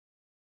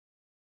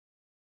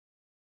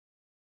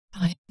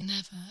I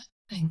never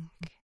think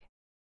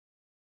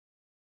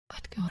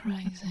I'd go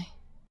crazy.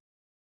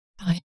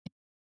 I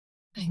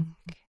think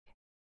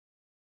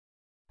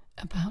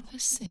about the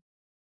city.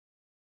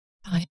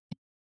 I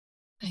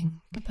think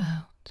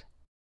about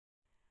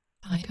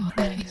I go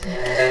crazy.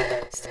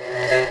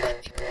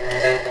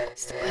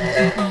 I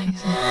go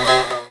crazy.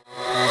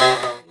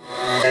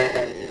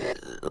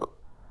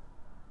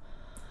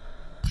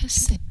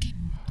 City.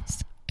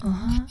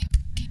 Uh-huh.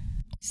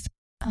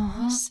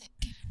 Uh-huh.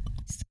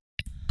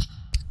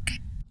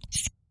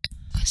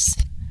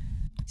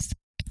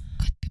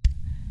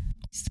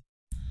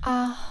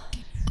 Ah.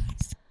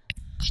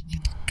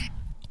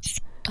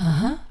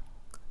 Uh-huh.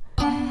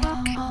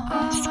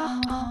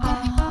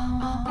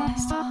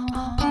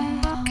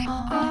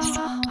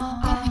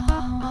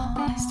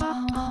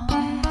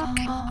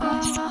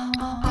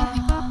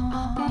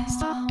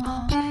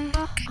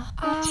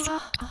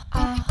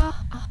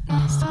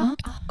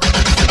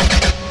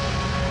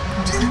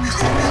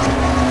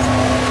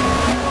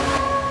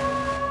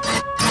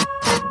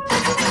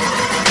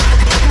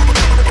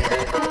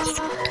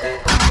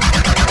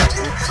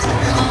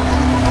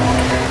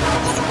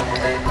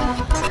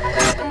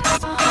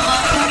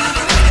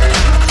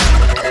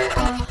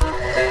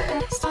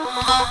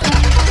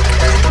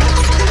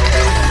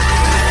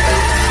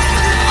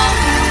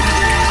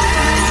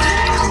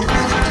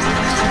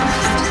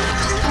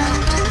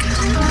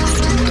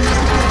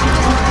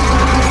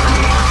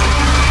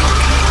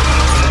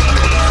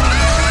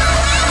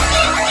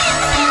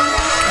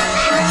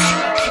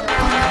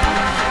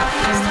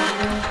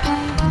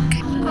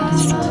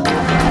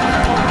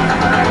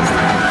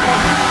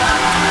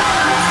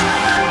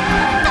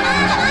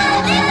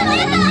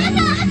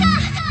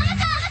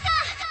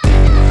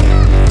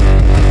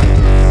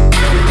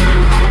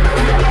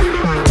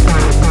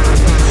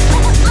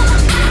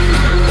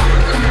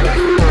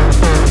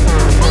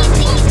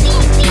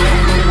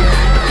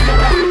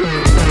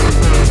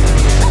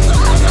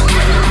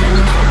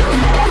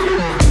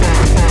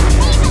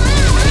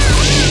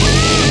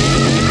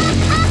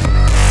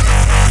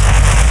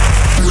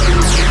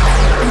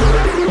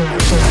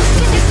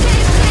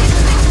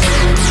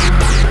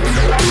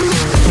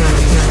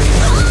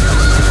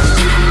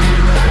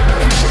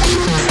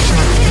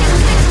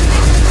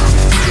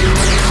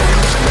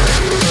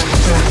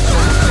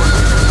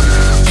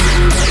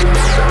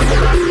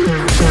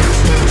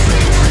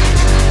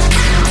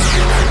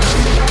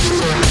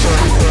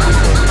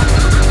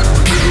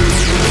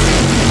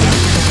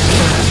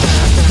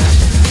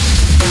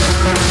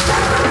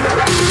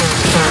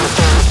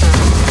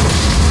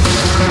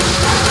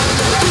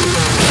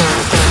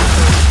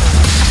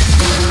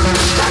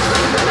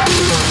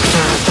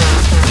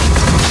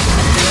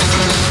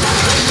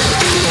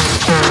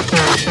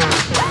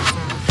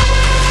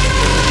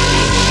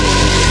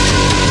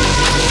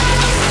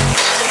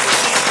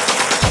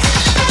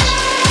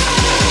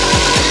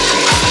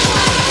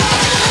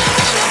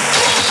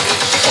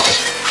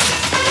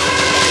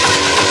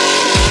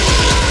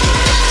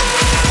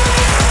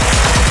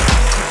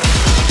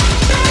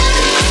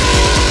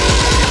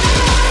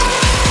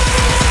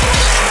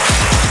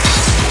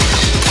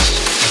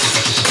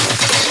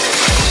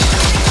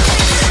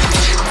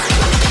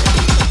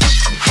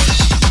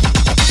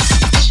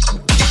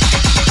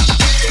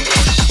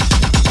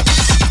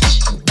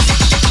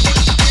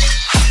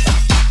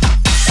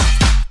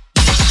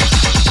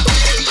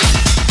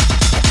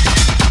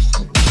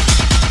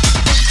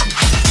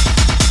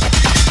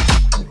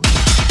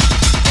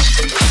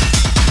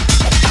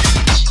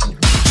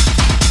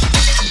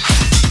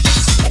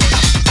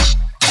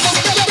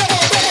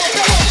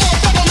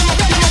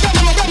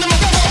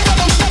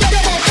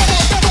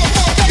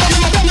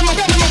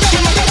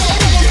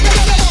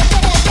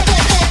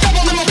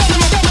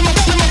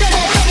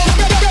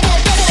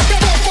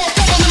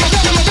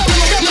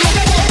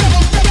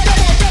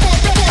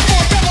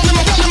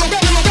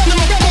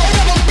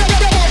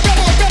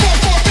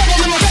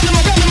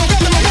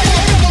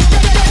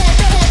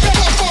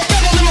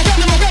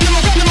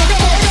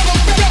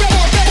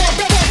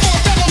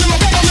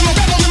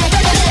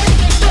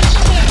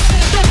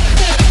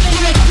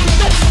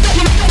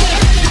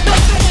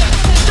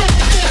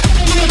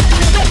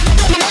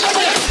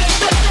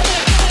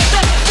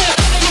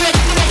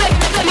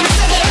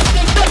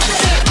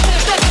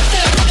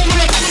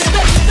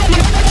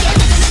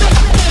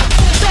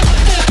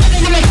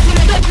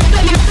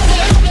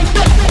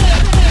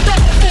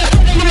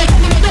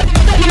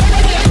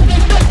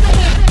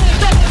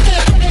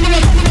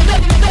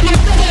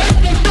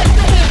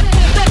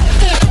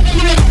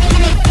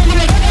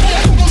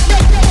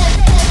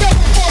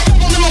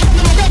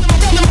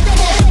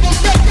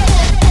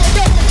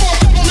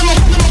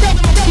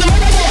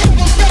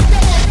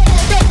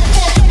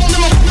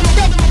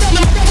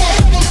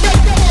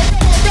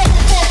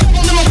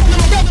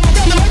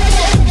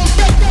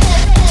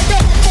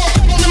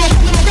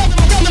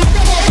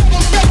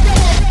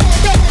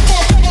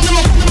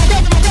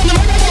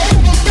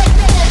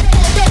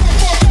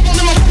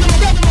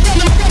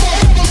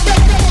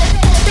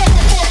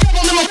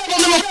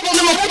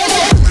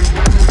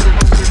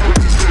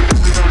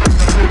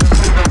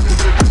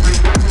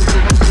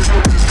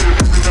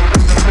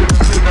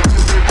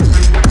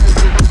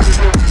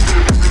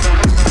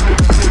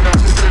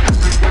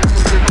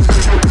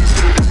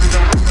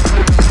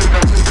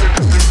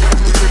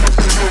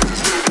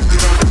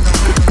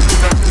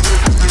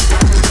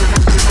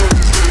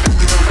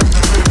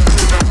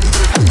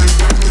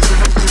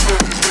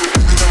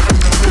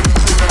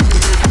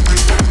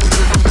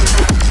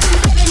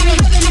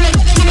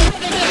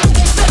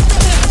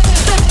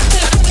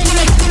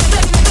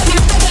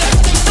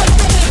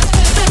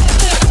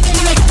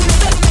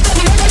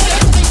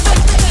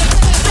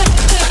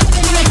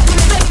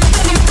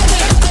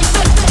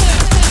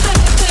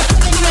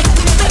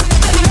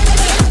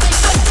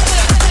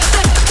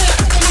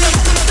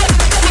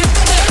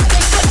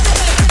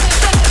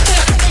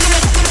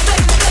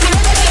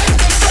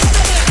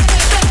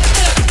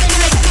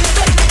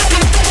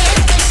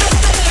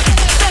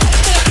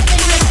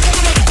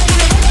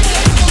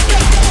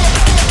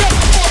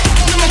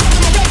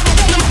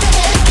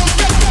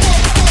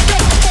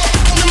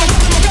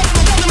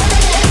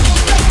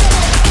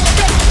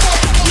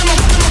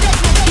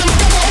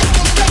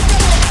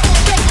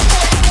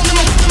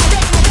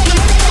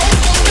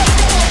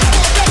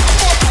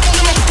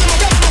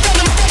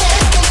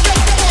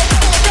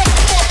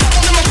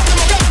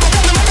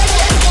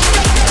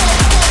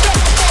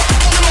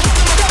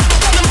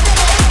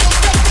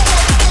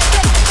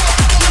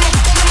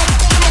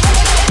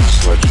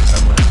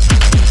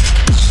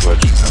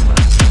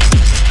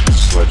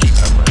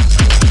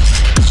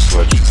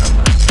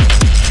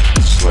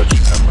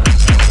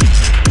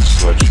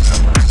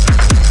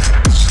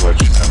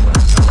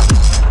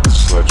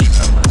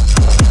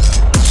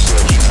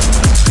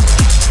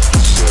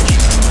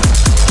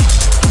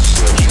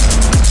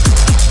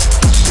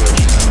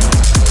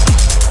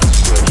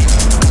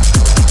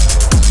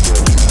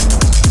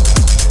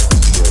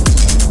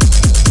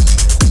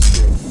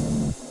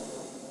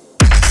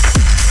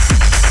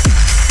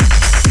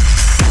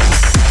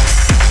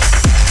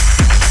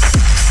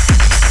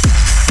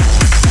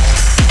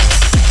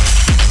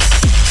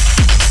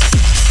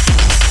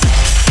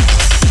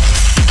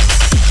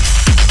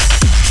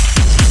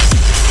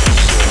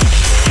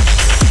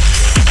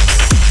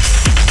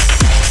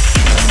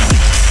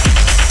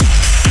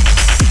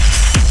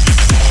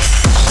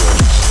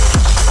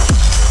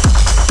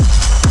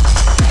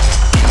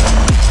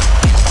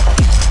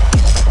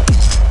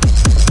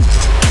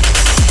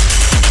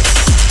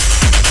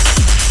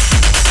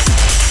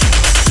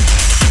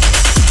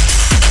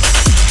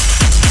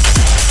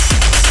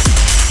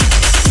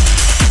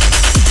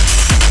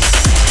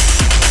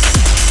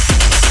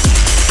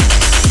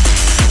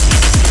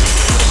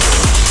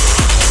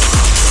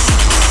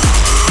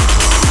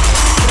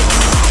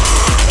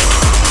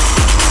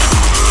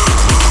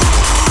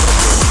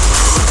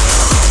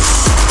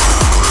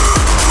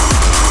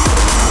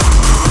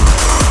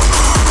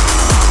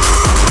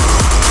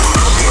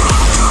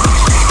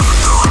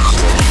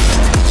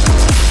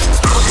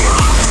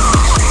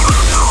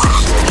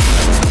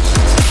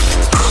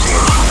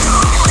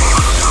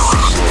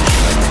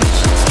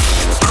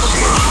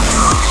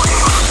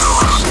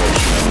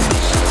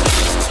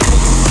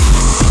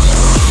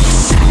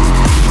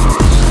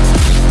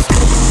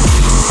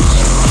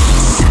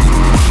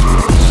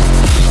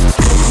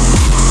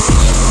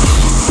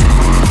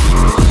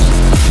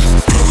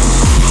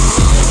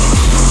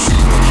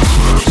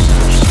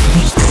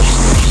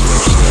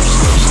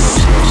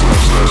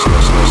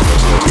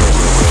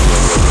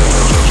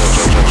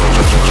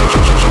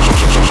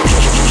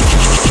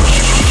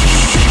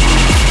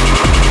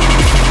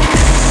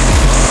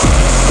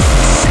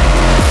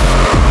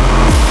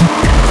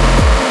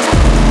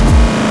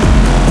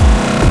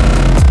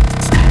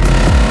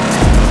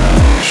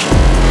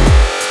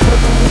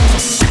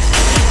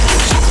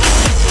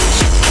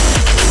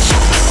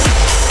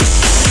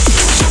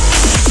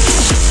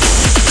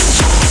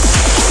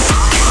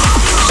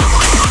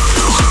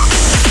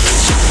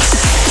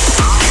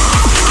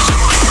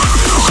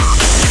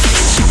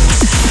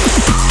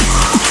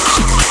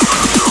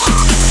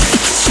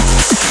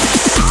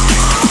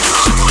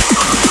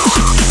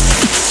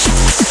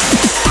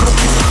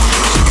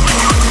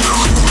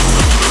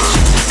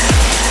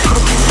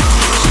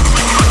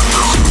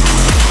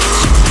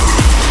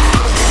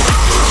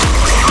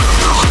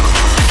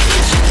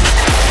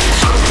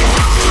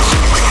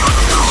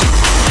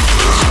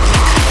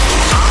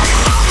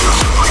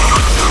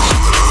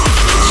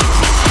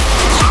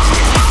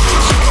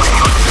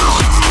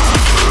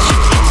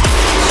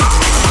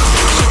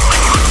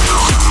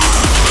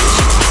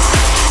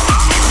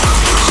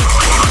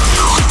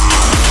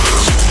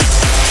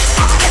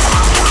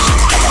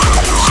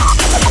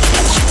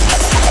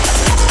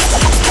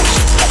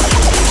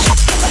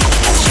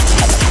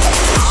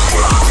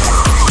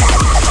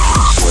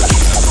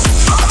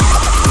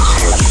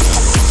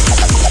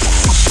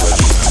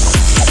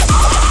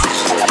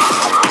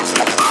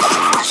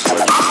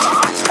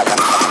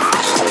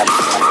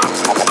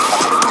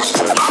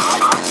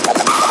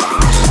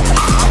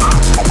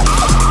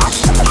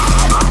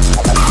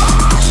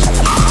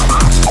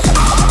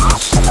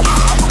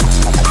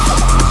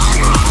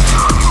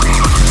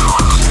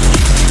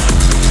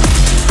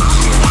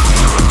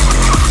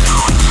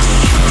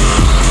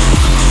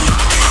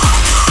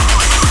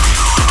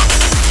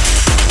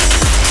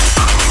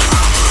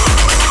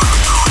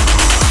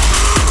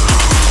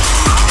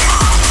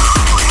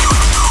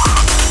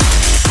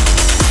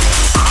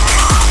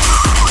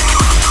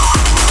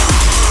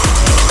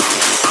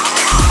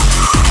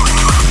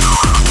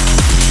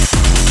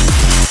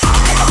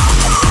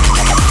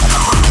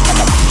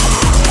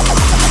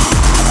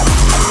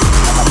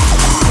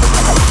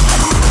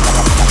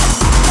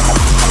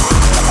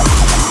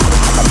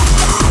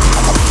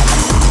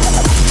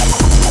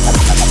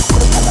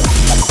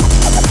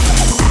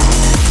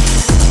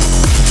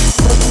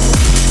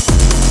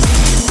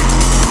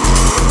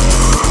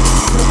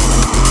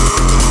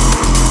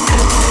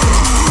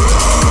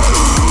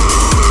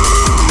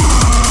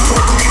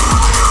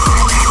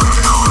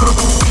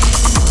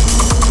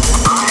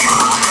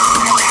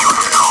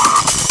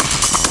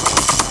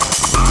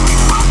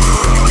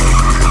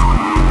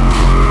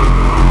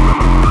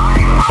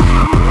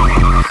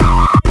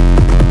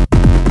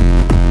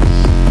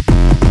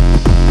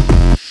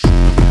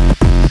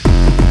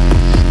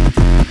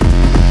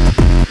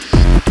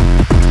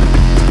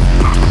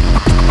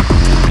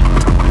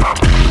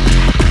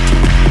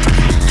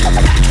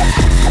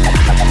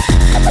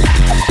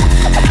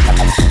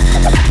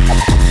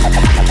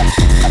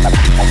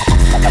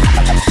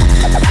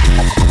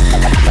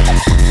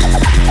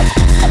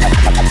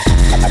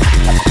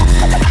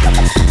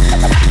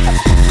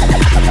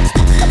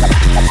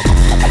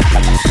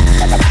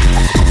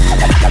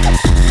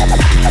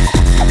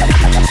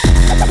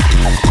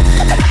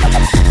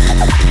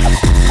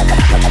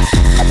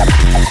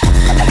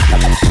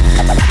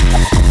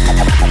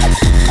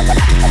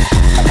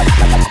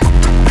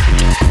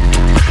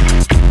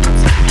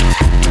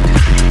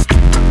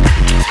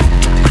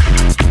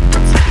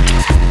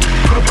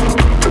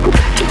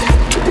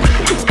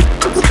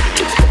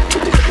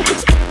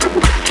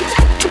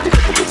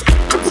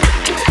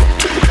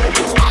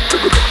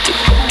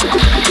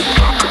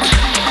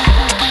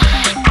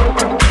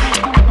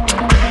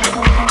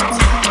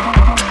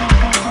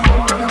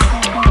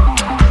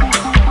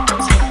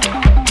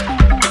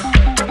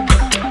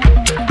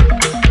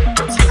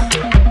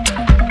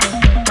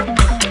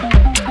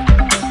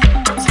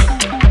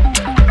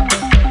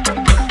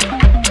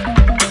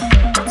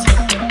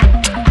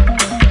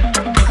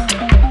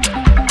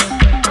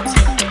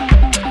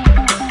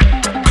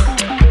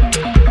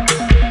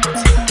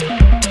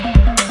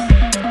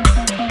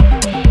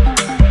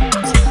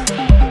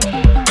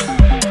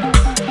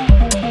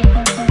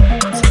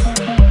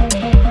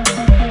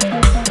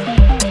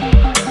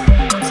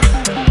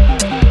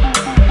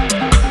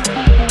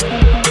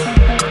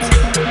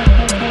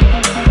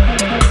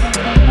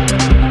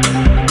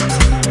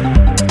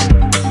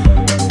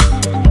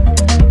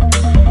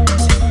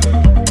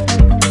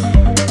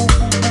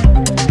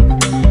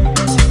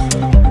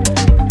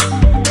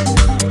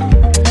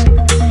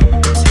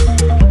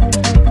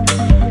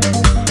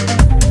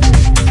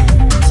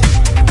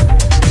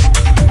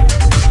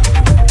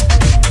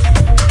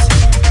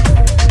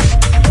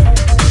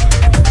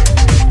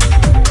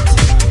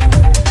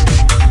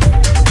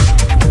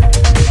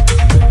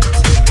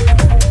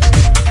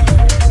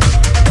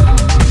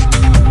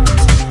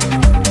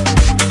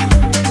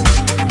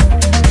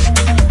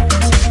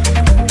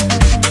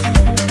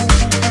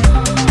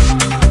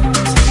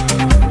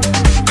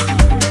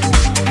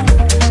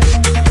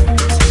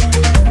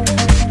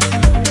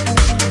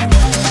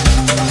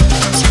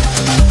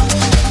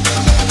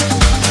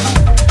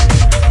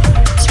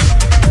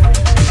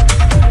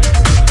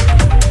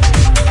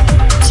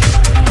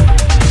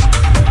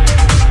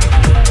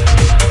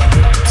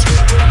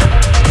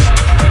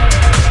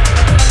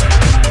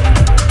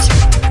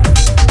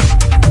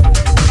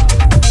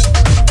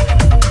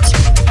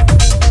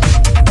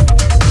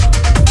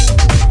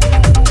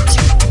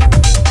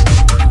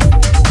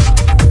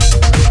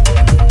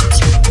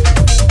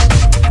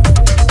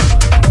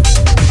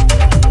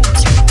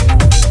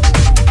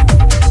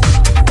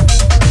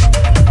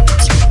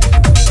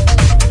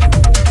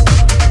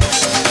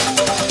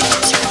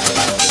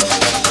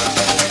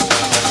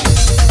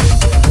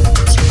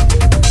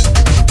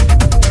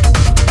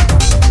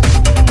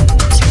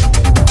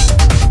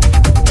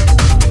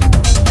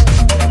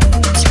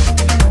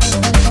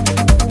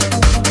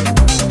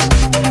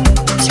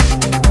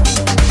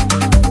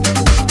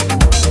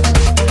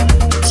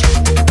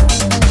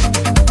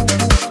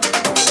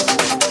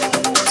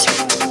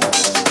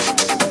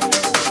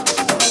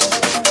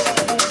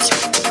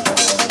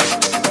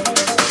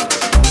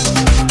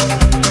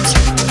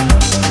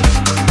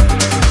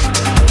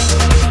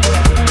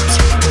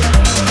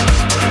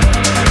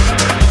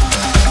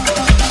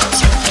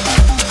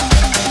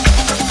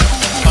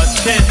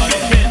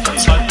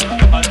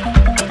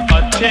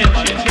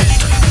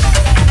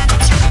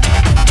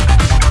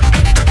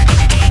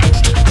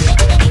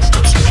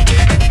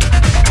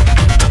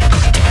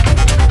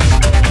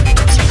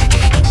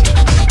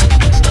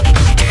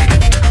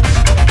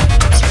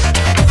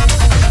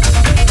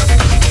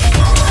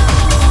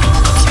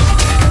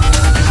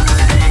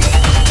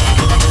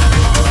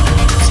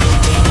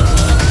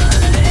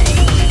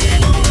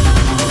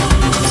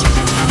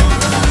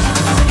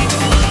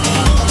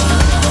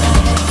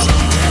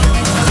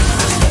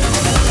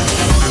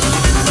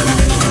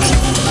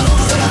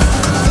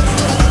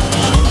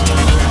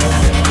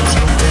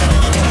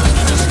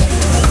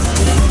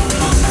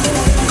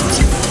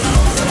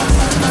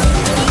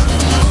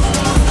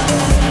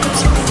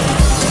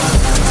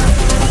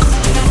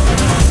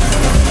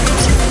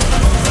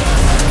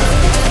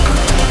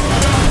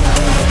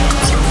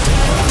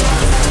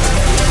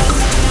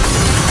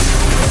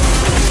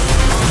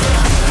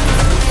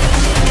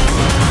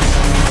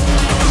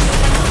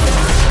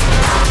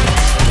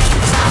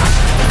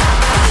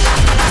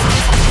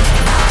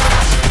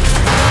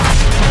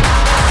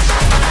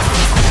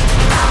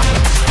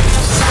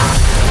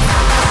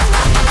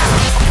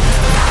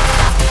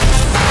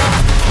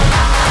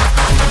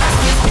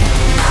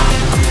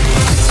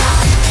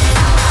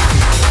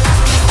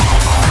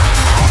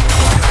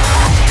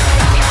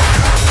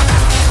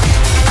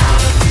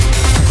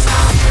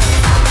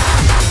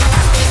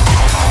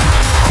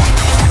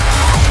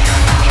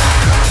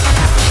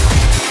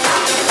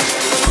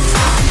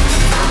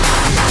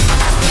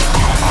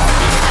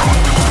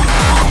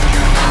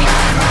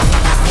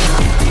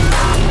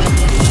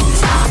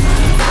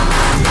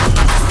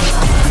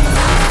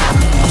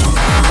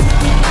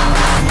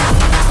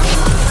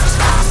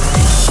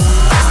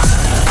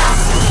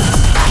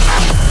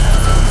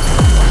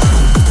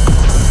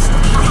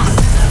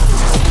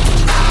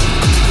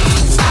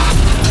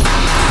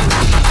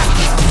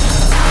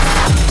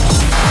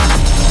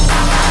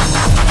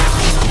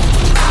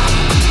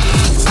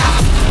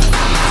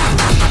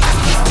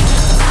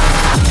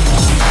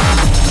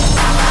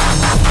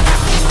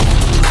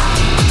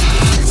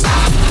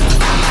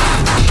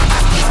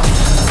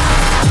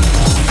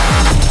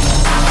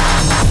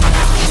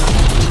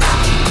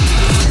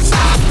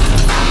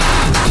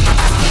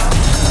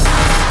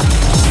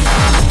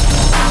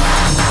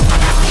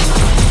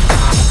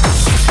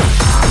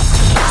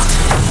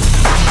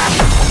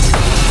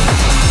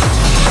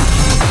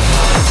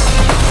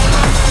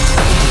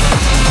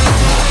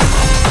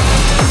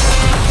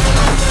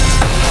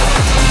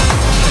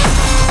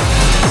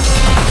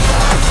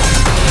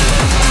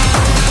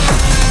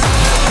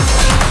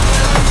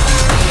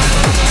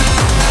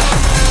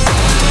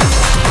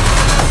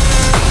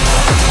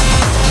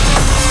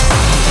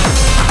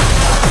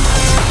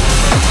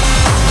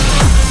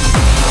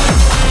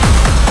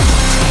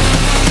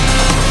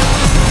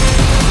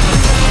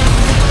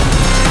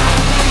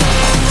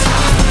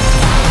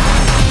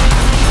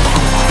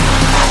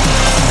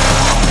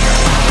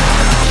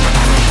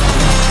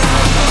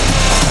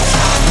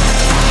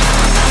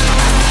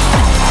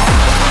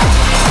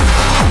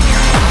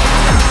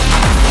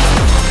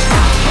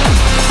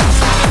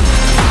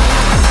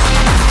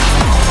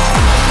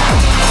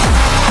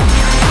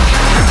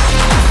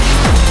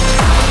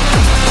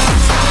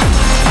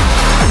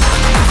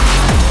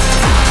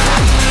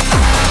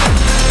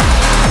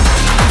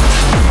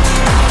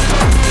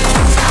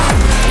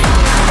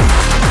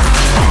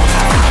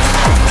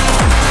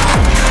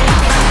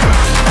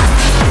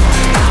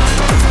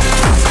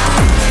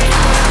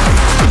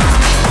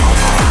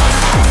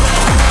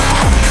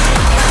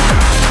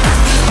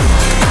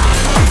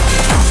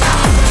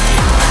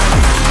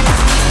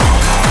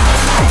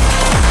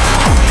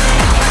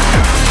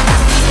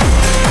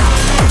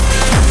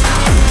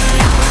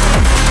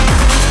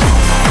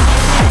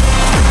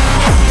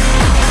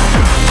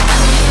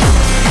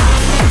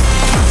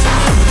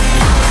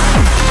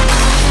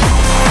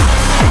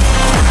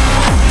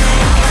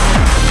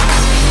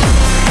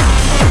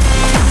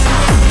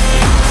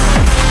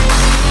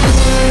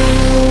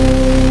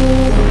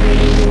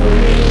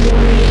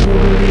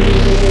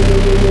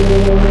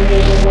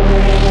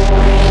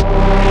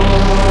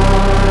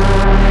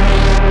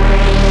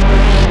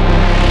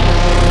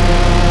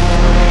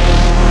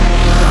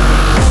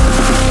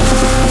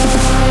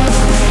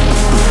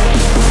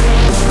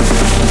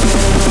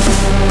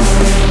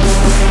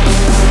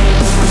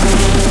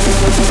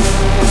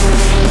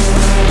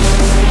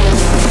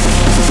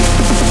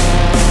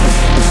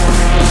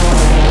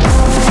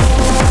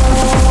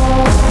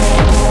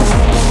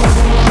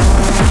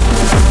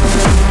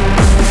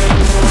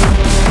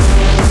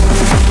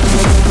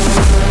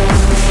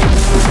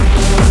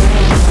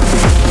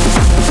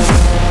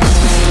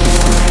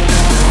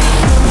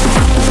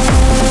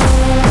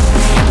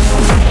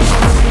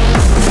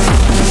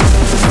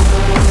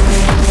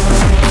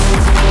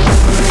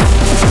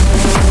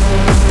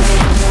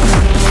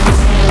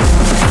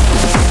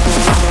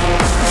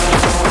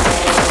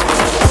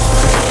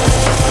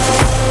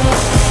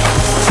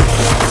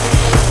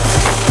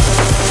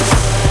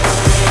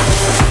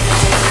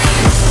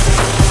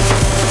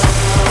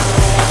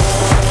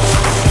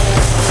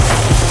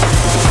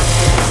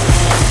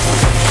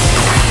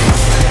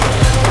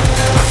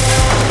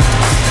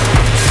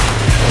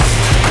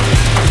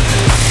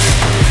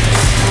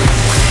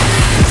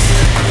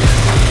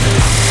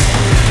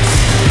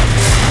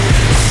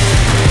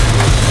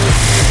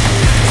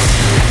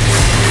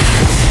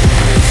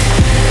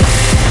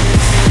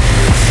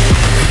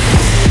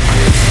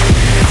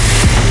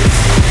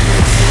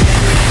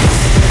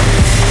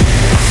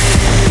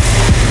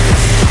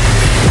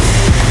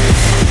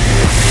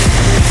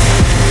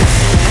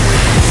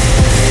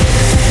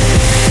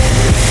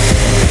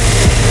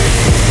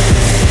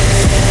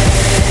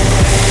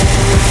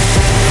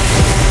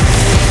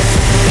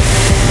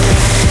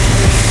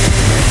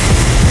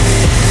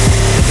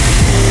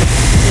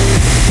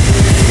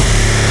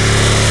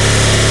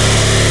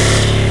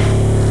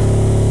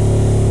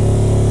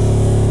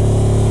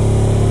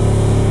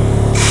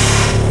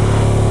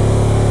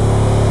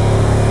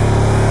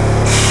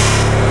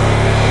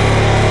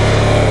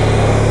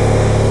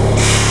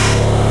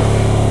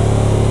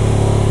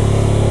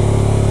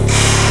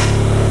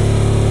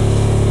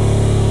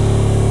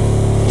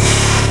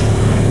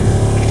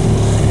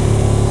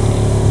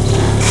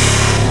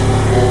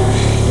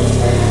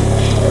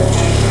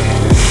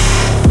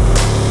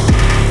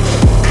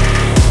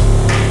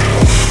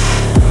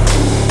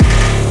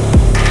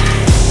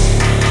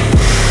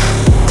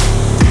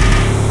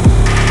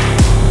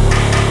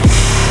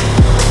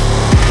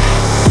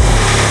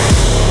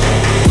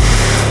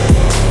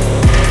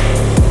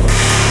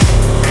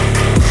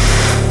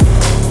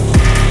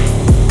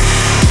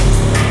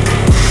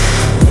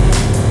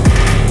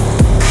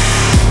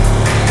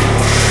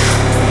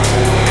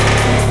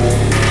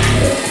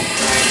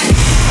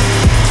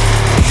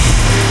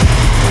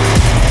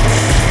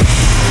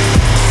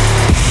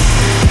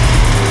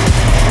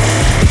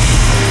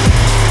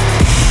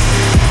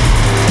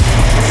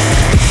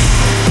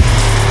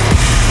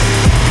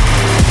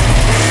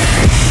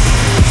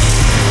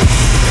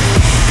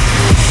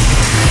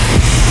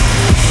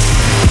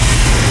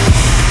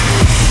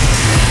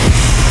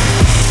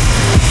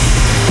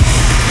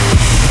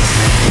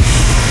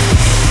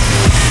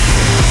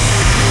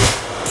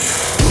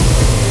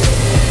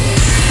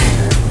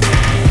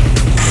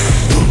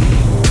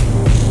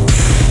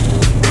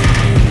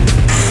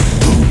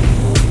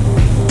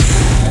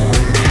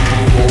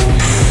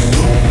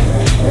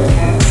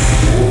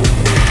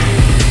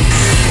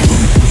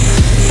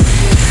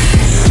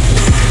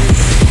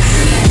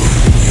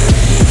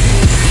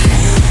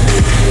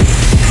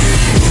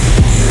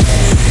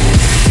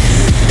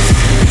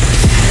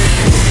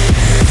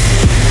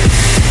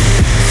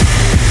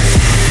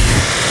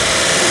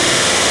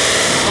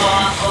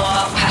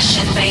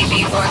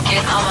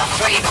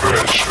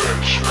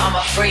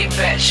 free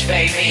bitch,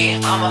 baby.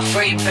 I'm a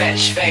free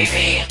bitch,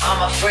 baby.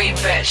 I'm a free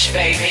bitch,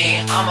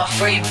 baby. I'm a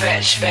free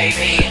bitch,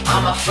 baby.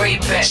 I'm a free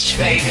bitch,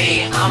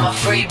 baby. I'm a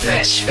free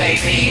bitch,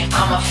 baby.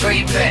 I'm a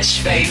free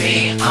bitch,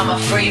 baby. I'm a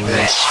free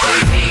bitch,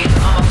 baby.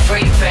 I'm a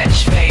free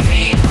bitch,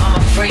 baby. I'm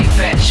a free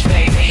bitch,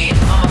 baby.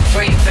 I'm a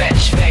free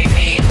bitch,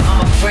 baby. I'm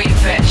a free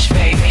bitch,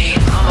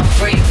 baby. I'm a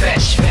free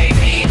bitch,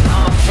 baby.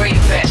 I'm a free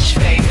bitch,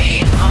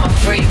 baby. I'm a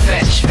free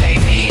bitch,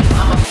 baby.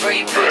 I'm a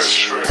free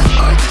bitch.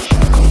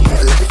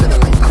 Let me feel the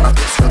light on my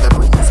face, feel the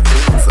breeze,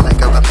 please. So let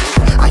go of me.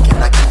 I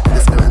cannot keep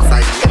this fear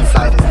inside me.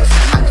 Inside is this.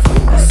 I'm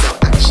free, so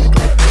I can shake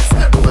like this.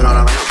 Move it all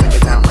around, take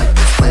it down like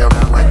this. Play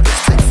around like this,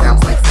 take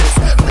sounds like this.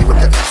 Play with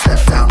the beat,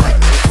 step down like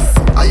this.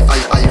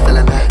 Are you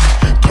feeling that?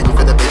 Can you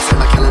feel the bass?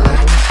 Am I killing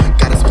that?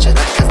 Gotta switch it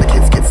up, cause the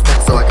kids get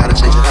stuck, so I gotta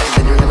change it up.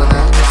 Can you hear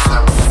that?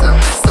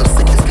 So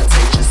sick, it's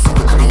contagious.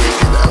 Super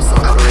creative, oh so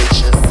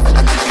outrageous.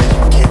 And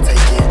you can't take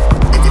it.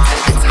 If you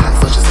take it's hot,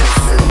 so just mix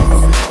it.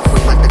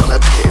 Free like the club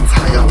kids,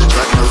 high off the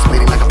drug nose,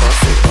 bleeding like a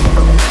faucet.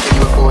 Can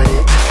you afford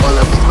it? All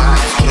of these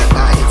vibes, can't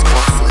buy, it's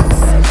costless.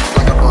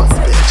 Like a boss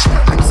bitch,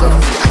 I'm so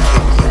free, I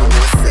can't be any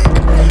more sick.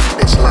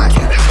 Bitch, lie,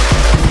 can't help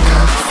it.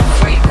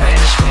 Free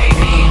bitch,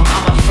 baby.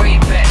 I'm a free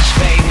bitch,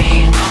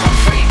 baby. I'm a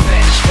free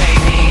bitch,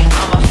 baby.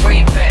 I'm a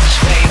free bitch,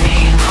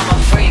 baby. I'm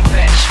a free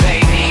bitch,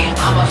 baby. I'm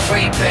a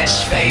free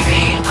bitch, baby. I'm a free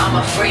bitch,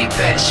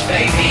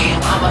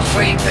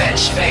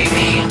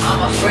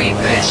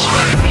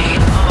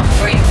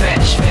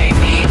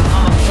 baby. I'm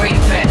a free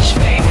bitch,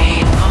 baby.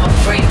 I'm a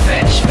free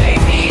bitch,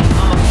 baby. I'm a free bitch, baby. I'm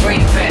a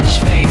free bitch, baby. I'm a free bitch,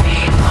 baby.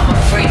 I'm a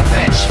free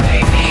bitch, baby. I'm a free bitch,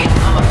 baby.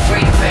 I'm a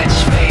free bitch,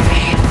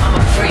 baby. I'm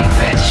a free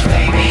bitch,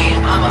 baby.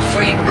 I'm a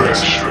free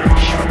bitch.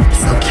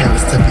 So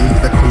careless to be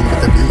the queen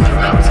with the beat.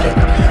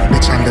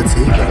 Bitch, I'm the T.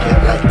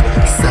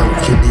 So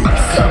unique.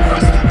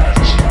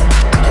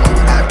 I can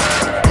do that.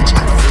 Bitch,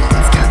 I'm free.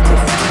 It's capital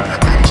free.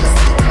 I'm just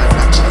me. I'm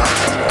not your life.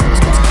 Girls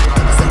will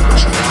tell me say what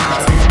you want.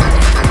 I'm feeling that.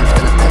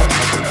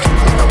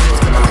 Like a rose,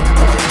 feeling like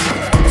a bird.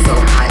 So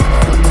high,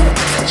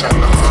 such a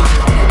rose.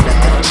 You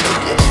never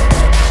choke it.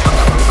 I'm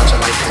not worried about your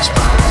life, bitch.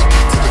 Bye.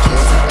 Take your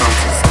kills and don't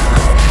take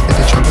sides. If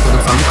you're trouble, then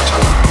tell me about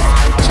your life.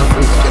 Bitch, I'm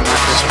free. If you're not,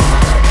 bitch, bye.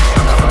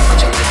 I'm not worried about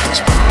your life,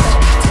 bitch. Bye.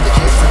 Take your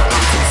kills and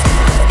don't take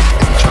sides.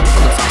 If you're trouble,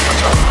 then tell me about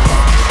your life.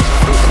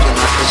 Free if you're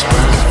not, bitch,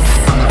 bye.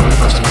 I'm not worried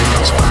about your life,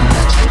 bitch. Bye.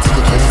 Take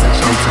your kills and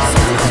don't take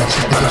sides.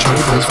 If you're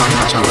trouble, then tell me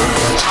about your life.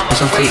 Bitch,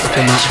 I'm free if you're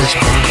not, bitch.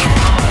 Bye. I'm a free bitch, baby.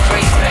 I'm a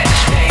free bitch,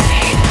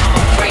 baby. I'm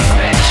a free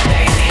bitch,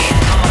 baby.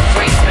 I'm a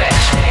free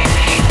bitch, baby.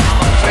 I'm a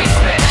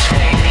free bitch,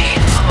 baby.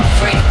 I'm a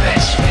free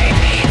bitch,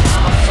 baby. I'm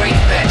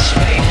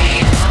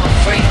a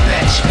free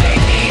bitch,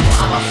 baby.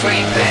 I'm a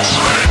free bitch, baby.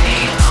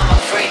 I'm a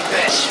free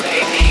bitch,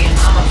 baby.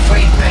 I'm a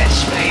free bitch,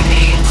 baby.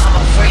 I'm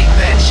a free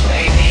bitch,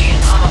 baby.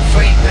 I'm a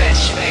free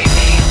bitch,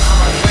 baby.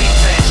 I'm a free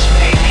bitch,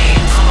 baby.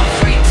 I'm a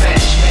free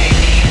bitch,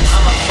 baby.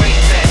 I'm a free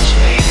bitch,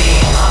 baby.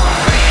 I'm a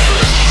free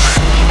bitch.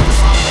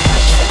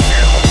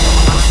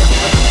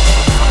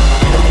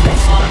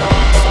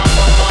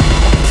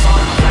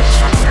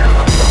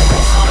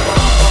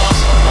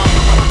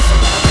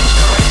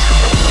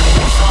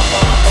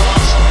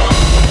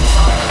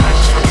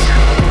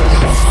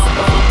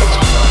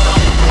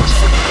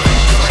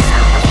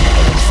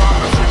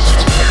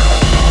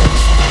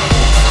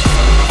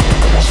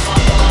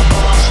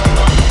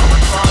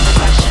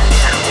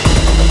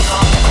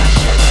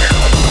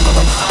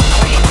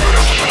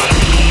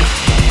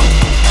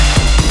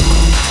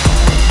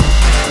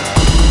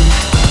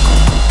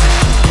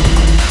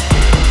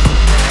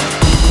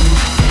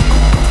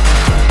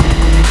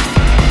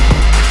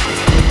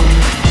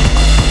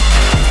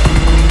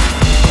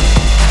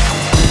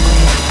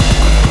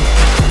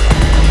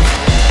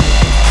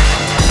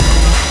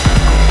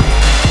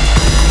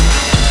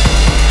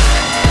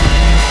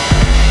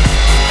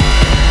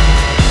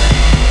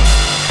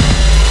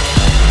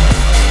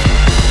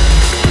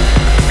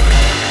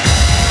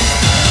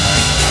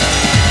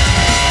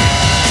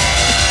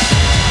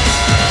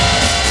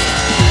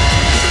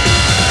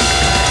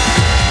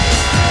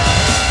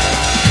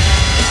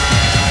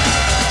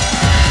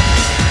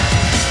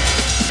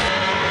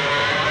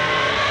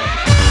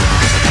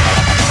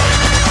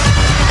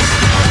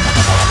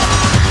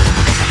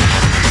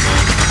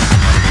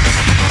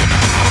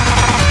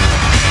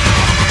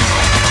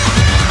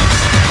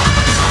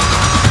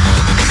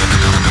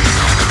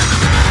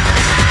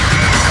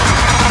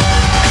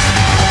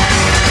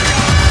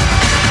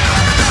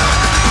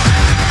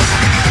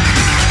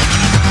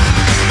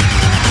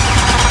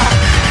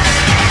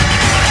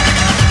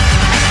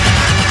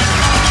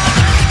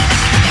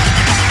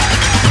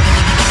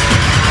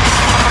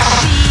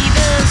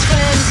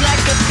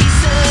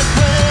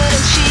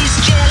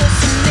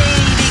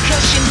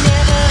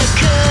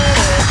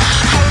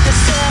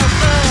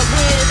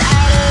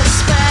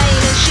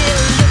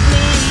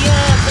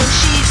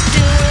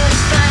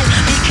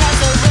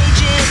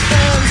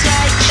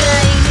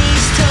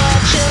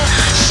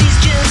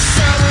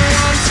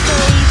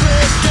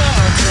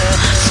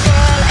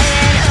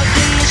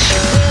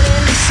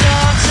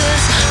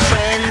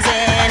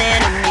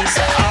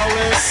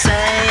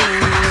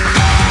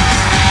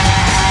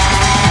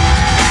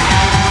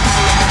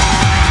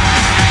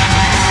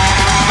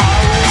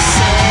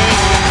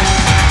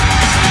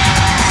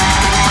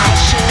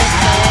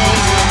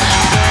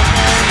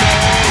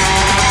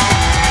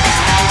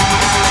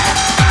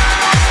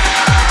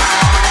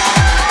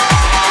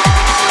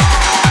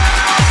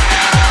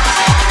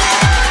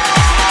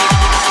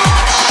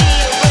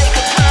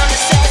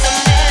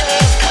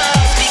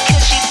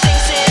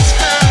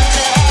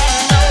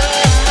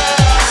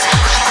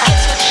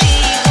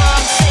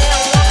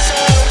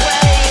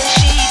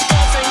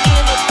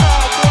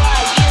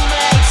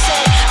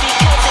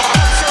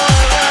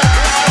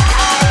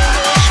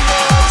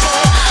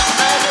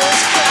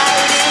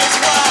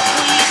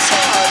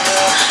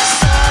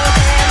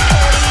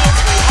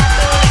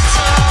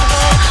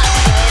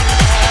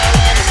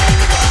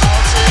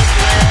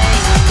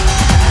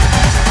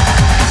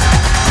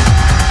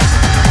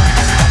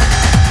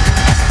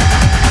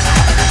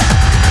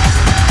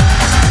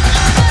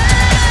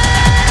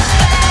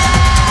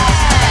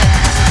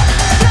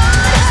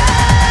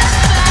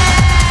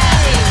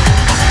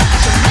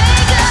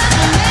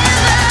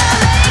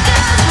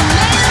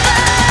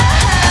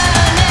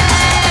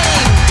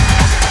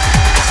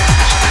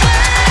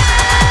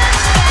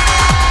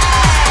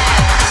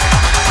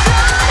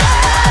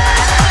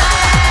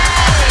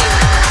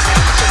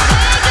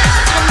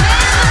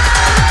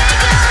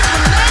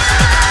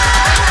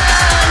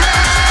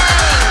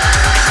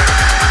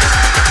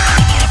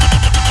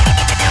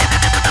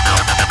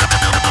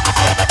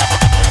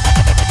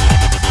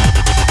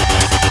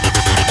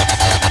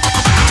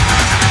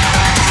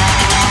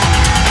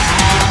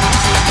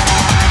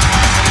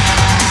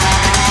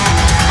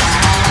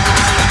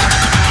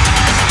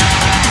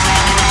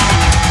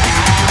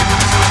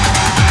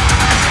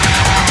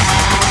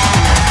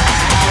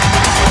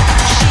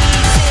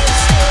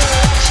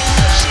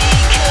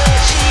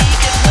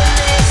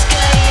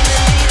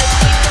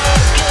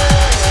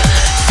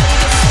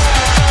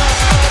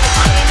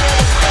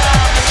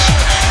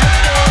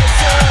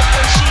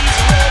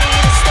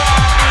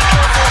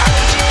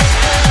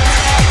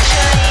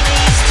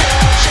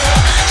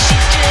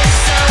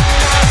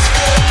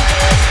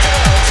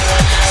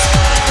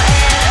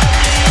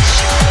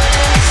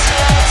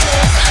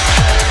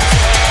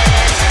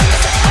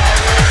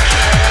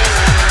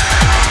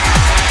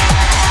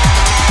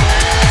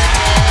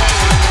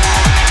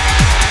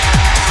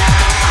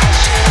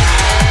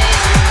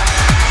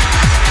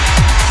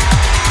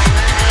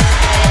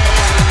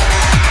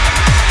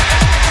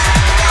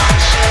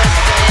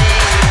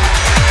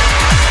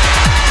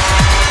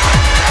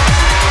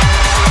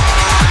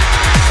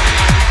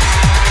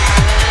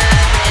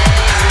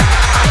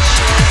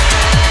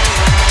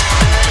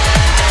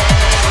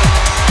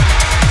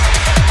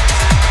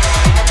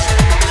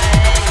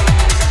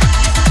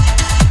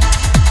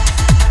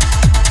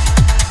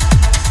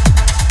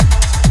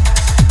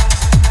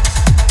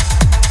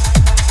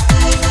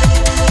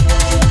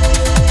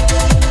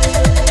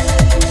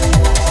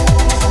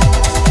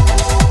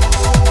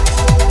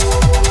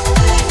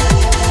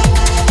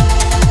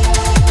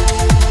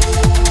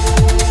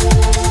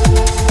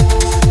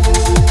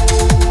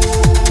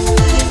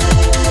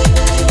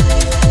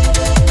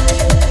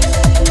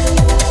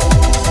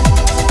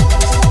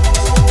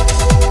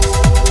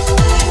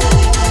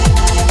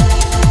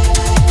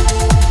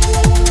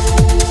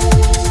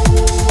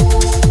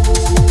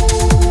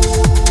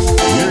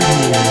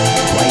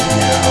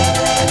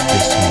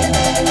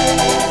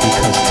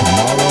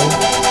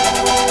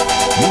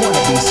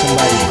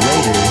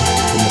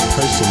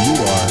 person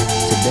you are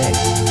today.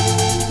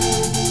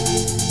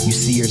 You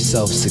see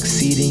yourself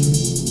succeeding,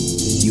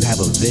 you have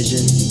a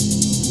vision,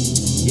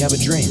 you have a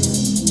dream.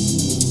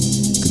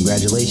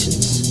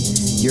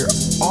 Congratulations. You're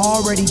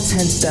already 10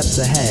 steps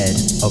ahead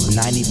of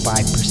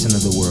 95%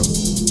 of the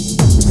world.